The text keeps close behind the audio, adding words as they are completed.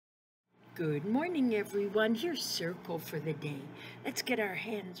Good morning, everyone. Here's circle for the day. Let's get our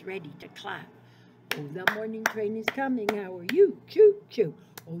hands ready to clap. Oh, the morning train is coming. How are you? Choo, choo.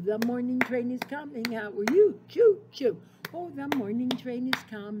 Oh, the morning train is coming. How are you? Choo, choo. Oh, the morning train is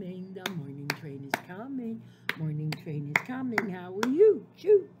coming. The morning train is coming. Morning train is coming. How are you?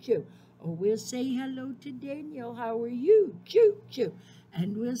 Choo, choo. Oh, we'll say hello to Daniel. How are you? Choo, choo.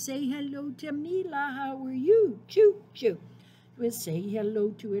 And we'll say hello to Mila. How are you? Choo, choo. We'll say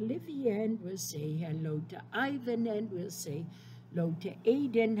hello to Olivia, and we'll say hello to Ivan, and we'll say hello to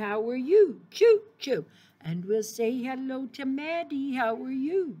Aiden. How are you? Choo, choo. And we'll say hello to Maddie. How are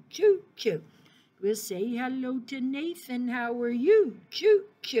you? Choo, choo. We'll say hello to Nathan. How are you? Choo,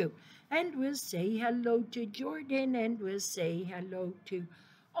 choo. And we'll say hello to Jordan, and we'll say hello to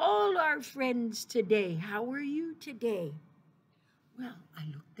all our friends today. How are you today? Well, I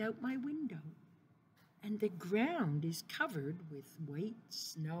looked out my window and the ground is covered with white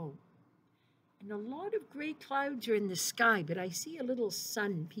snow. And a lot of gray clouds are in the sky, but I see a little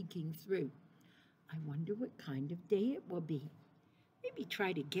sun peeking through. I wonder what kind of day it will be. Maybe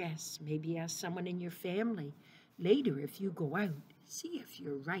try to guess. Maybe ask someone in your family. Later, if you go out, see if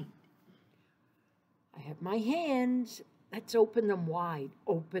you're right. I have my hands. Let's open them wide.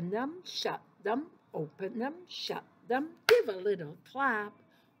 Open them, shut them, open them, shut them. Give a little clap.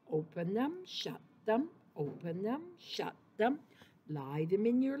 Open them, shut them, open them, shut them. Lie them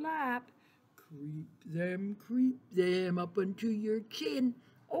in your lap. Creep them up onto your chin.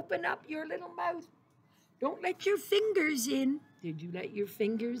 Open up your little mouth. Don't let your fingers in. Did you let your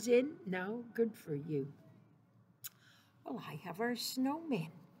fingers in? No? Good for you. Well, I have our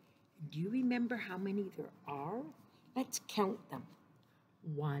snowmen. Do you remember how many there are? Let's count them.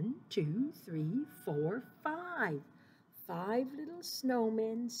 1, 2, 3, 4, 5. 5 little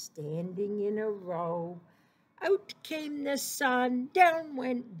snowmen standing in a row. Out came the sun, down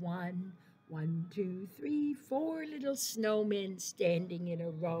went one. 1, 2, 3, 4 little snowmen standing in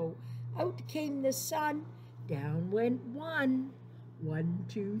a row. Out came the sun, down went one. 1,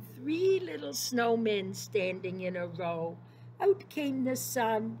 2, 3 little snowmen standing in a row. Out came the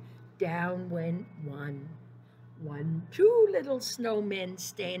sun, down went one. 1, 2 little snowmen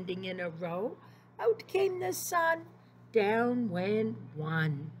standing in a row. Out came the sun, down went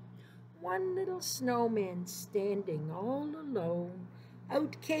one. One little snowman standing all alone.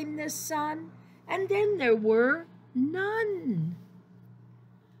 Out came the sun, and then there were none.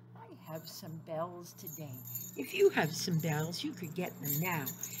 I have some bells today. If you have some bells, you could get them now.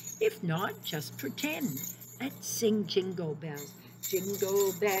 If not, just pretend. Let's sing jingle bells.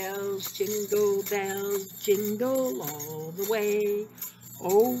 Jingle bells, jingle all the way.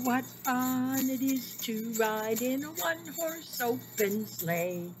 Oh, what fun it is to ride in a one-horse open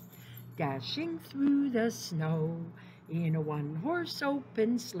sleigh. Dashing through the snow in a one-horse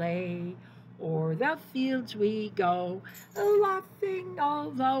open sleigh. O'er the fields we go, laughing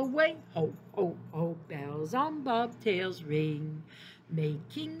all the way. Ho, ho, ho, bells on bobtails ring,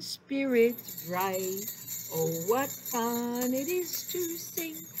 making spirits bright. Oh, what fun it is to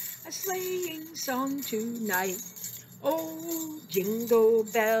sing a sleighing song tonight. Oh, jingle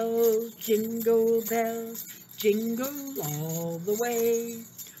bells, jingle all the way.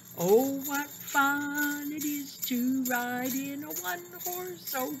 Oh, what fun it is to ride in a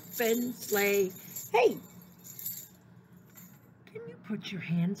one-horse open sleigh. Hey, can you put your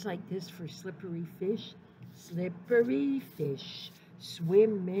hands like this for slippery fish? Slippery fish,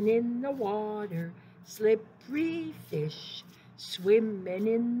 swimming in the water. Slippery fish, swimming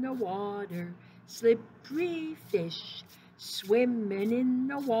in the water. Slippery fish, swimming in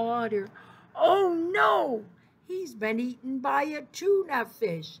the water. Oh no, he's been eaten by a tuna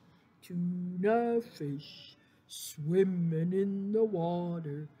fish. Tuna fish, swimming in the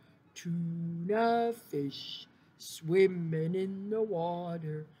water. Tuna fish, swimming in the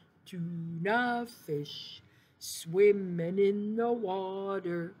water. Tuna fish, swimming in the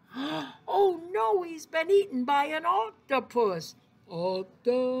water. Oh no, he's been eaten by an octopus.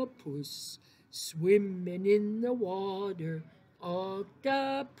 Octopus, swimming in the water.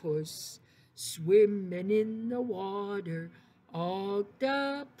 Octopus, swimming in the water.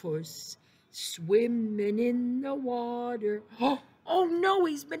 Octopus, swimming in the water. Oh no,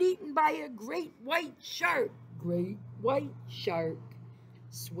 he's been eaten by a great white shark. Great white shark,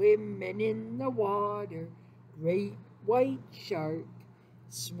 swimming in the water. Great white shark,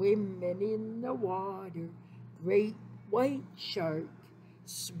 swimming in the water. Great white shark,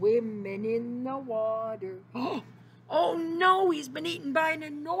 swimming in the water. Oh no, he's been eaten by an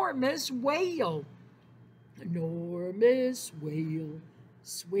enormous whale. Enormous whale,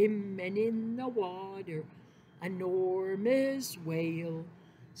 swimming in the water. Enormous whale,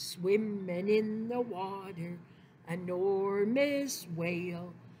 swimming in the water, enormous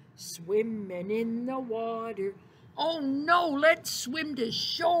whale, swimming in the water. Oh no, let's swim to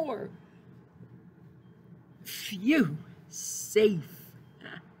shore. Phew, safe.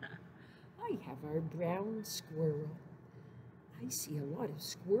 I have our brown squirrel. I see a lot of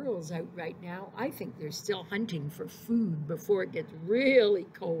squirrels out right now. I think they're still hunting for food before it gets really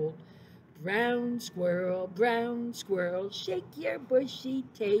cold. Brown squirrel, shake your bushy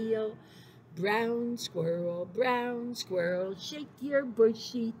tail. Brown squirrel, shake your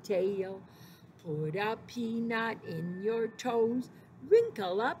bushy tail. Put a peanut in your toes,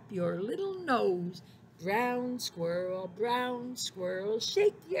 wrinkle up your little nose. Brown squirrel,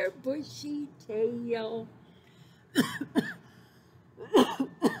 shake your bushy tail.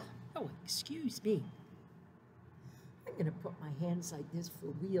 Oh, excuse me. I'm going to put my hands like this for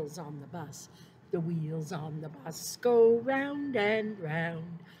wheels on the bus. The wheels on the bus go round and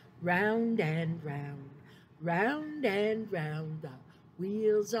round, round and round, round and round. The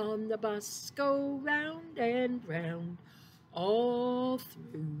wheels on the bus go round and round, all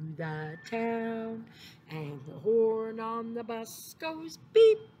through the town. And the horn on the bus goes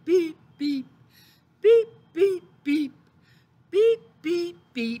beep, beep, beep, beep, beep, beep, beep, beep,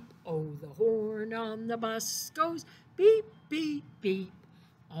 beep. Oh, the horn on the bus goes beep, beep, beep,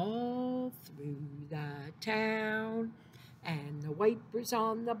 all through the town. And the wipers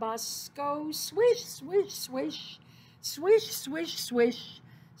on the bus go swish, swish, swish, swish, swish, swish,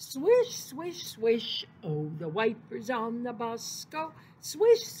 swish, swish, swish. Oh, the wipers on the bus go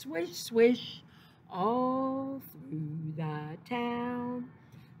swish, swish, swish, all through the town.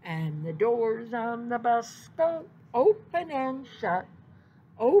 And the doors on the bus go open and shut,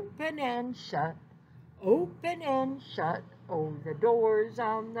 open and shut, open and shut. Oh, the doors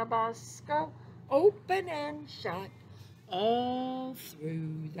on the bus go open and shut, all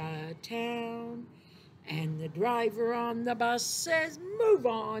through the town. And the driver on the bus says, move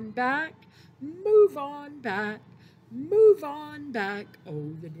on back, move on back, move on back.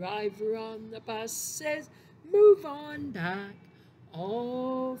 Oh, the driver on the bus says, move on back,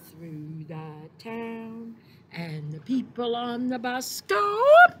 all through the town. And the people on the bus go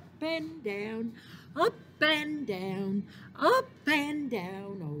up and down, up and down, up and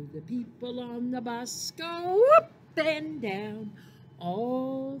down. Oh, the people on the bus go up and down,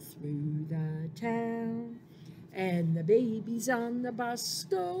 all through the town. And the babies on the bus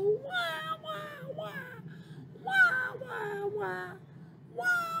go wah, wah, wah, wah, wah, wah,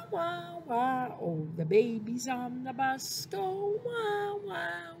 wah, wah, wah. Oh, the babies on the bus go wah,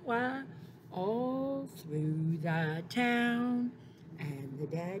 wah, wah, all through the town. And the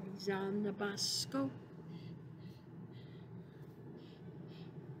daddies on the bus go.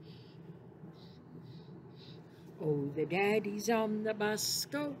 Oh, the daddies on the bus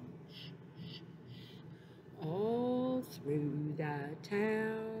go all through the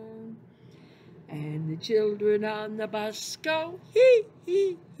town. And the children on the bus go hee,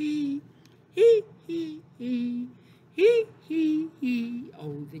 hee, hee, hee, hee, hee, hee, hee, hee.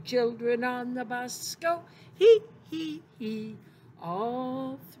 Oh, the children on the bus go hee, hee, hee,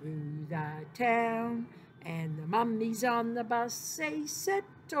 all through the town. And the mummies on the bus say,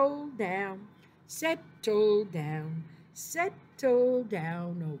 settle down, settle down, settle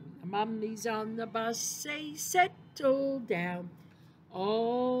down. Oh, the mummies on the bus say, settle down,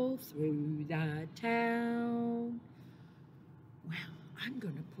 all through the town. Well, I'm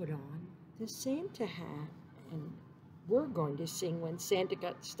going to put on the Santa hat, and we're going to sing When Santa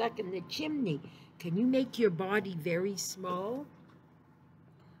Got Stuck in the Chimney. Can you make your body very small?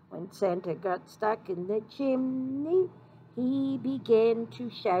 When Santa got stuck in the chimney, he began to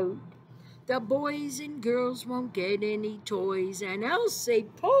shout, the boys and girls won't get any toys, and else they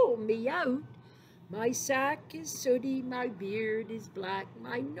pull me out. My sack is sooty, my beard is black,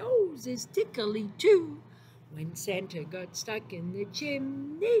 my nose is tickly too. When Santa got stuck in the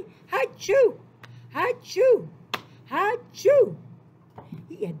chimney, ha-choo, ha-choo, ha-choo.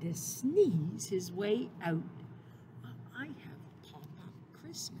 He had to sneeze his way out. Well, I have pop-up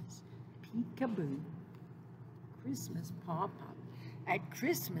Christmas, peekaboo, Christmas pop-up. At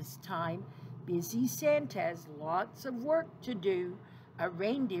Christmas time, busy Santa has lots of work to do. A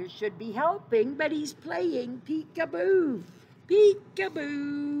reindeer should be helping, but he's playing peekaboo.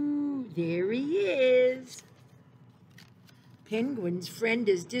 Peekaboo, there he is. Penguin's friend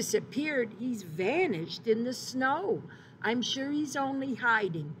has disappeared. He's vanished in the snow. I'm sure he's only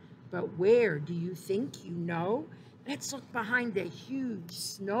hiding, but where do you think you know? Let's look behind the huge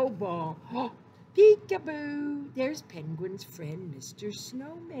snowball. Oh, peekaboo, there's Penguin's friend, Mr.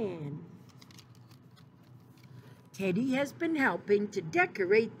 Snowman. Teddy has been helping to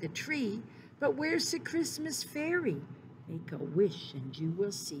decorate the tree, but where's the Christmas fairy? Make a wish and you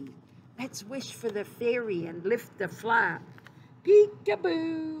will see. Let's wish for the fairy and lift the flap.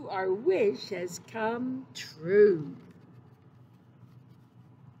 Peek-a-boo, our wish has come true.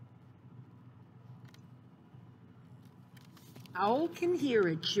 Owl can hear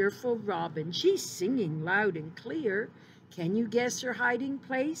a cheerful robin. She's singing loud and clear. Can you guess her hiding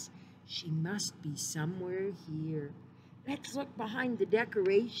place? She must be somewhere here. Let's look behind the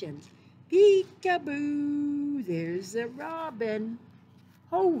decorations. Peek-a-boo, there's a robin.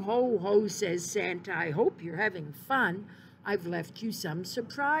 Ho, ho, ho, says Santa. I hope you're having fun. I've left you some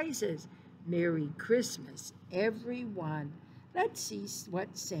surprises. Merry Christmas, everyone. Let's see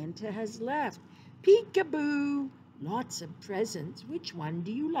what Santa has left. Peek-a-boo. Lots of presents. Which one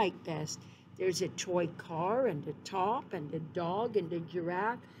do you like best? There's a toy car and a top and a dog and a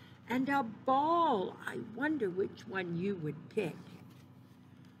giraffe and a ball. I wonder which one you would pick.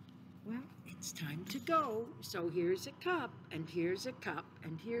 Well, it's time to go. So here's a cup and here's a cup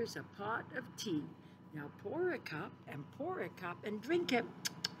and here's a pot of tea. Now pour a cup and drink it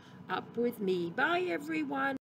up with me. Bye, everyone.